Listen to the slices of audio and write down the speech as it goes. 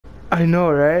I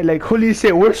know, right? Like, holy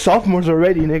shit, we're sophomores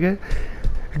already, nigga.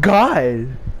 God.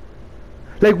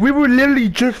 Like, we were literally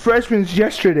just freshmen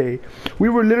yesterday. We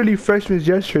were literally freshmen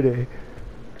yesterday.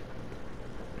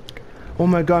 Oh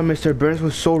my god, Mr. Burns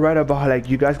was so right about how, like,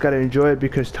 you guys gotta enjoy it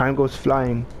because time goes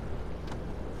flying.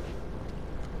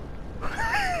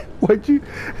 What'd you...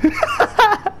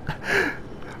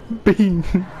 Bean.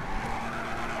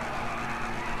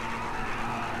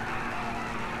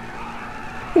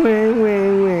 Wait.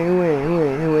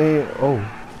 Oh.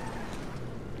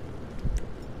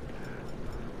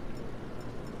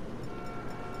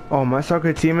 Oh, my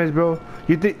soccer teammates, bro.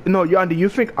 You think... No, Yandi, you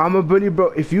think I'm a bully, bro?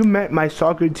 If you met my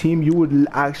soccer team, you would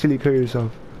actually kill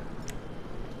yourself.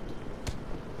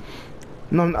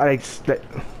 No, I'm not like...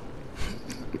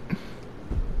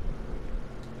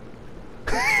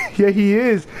 Yeah, he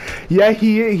is. Yeah,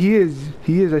 he is.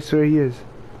 He is, I swear he is.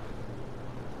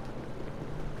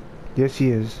 Yes, he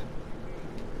is.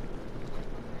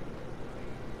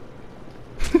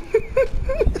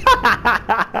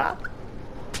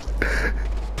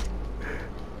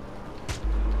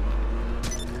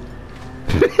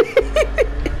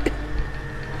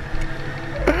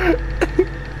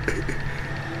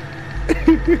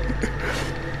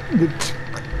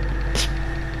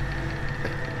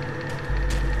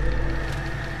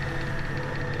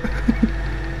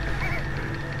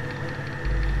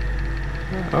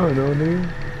 I don't know, nigga.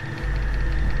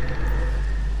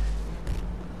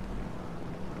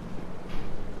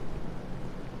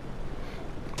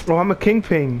 Oh, I'm a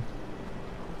kingpin.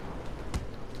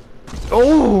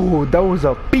 Oh, that was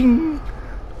a bing.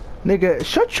 Nigga,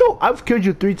 shut your... I've killed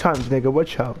you 3 times, nigga.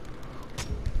 Watch out.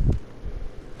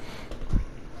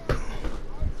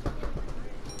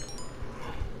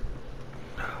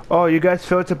 Oh, you guys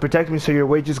failed to protect me, so your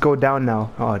wages go down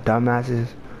now. Oh, dumbasses.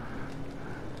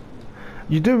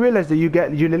 You do realize that you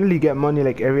literally get money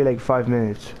like every like 5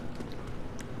 minutes.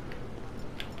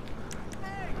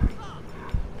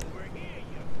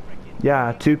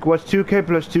 Yeah, what's 2K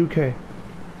plus 2K?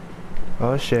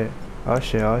 Oh shit. Oh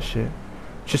shit.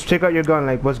 Just take out your gun,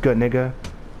 like, what's good, nigga?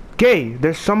 Gay,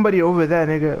 there's somebody over there,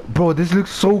 nigga. Bro, this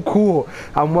looks so cool.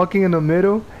 I'm walking in the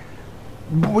middle.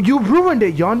 You ruined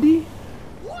it, Yandi.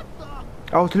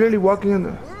 I was literally walking in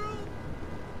the...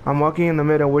 I'm walking in the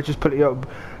middle, we're just putting up...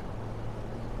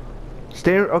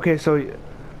 Stay... Okay, so...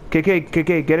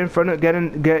 KK, get in front of...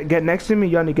 Get next to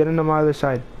me, Yandi, get in on my other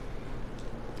side.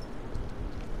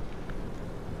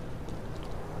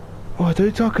 Oh, I thought you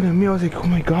were talking to me. I was like, oh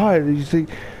my god. He's like...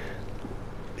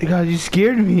 God, you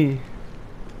scared me.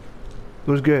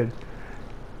 It was good.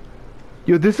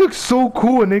 Yo, this looks so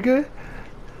cool, nigga.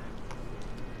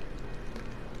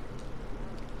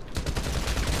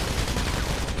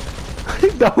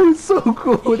 That was so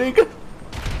cool, nigga.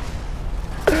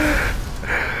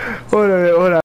 Hold on.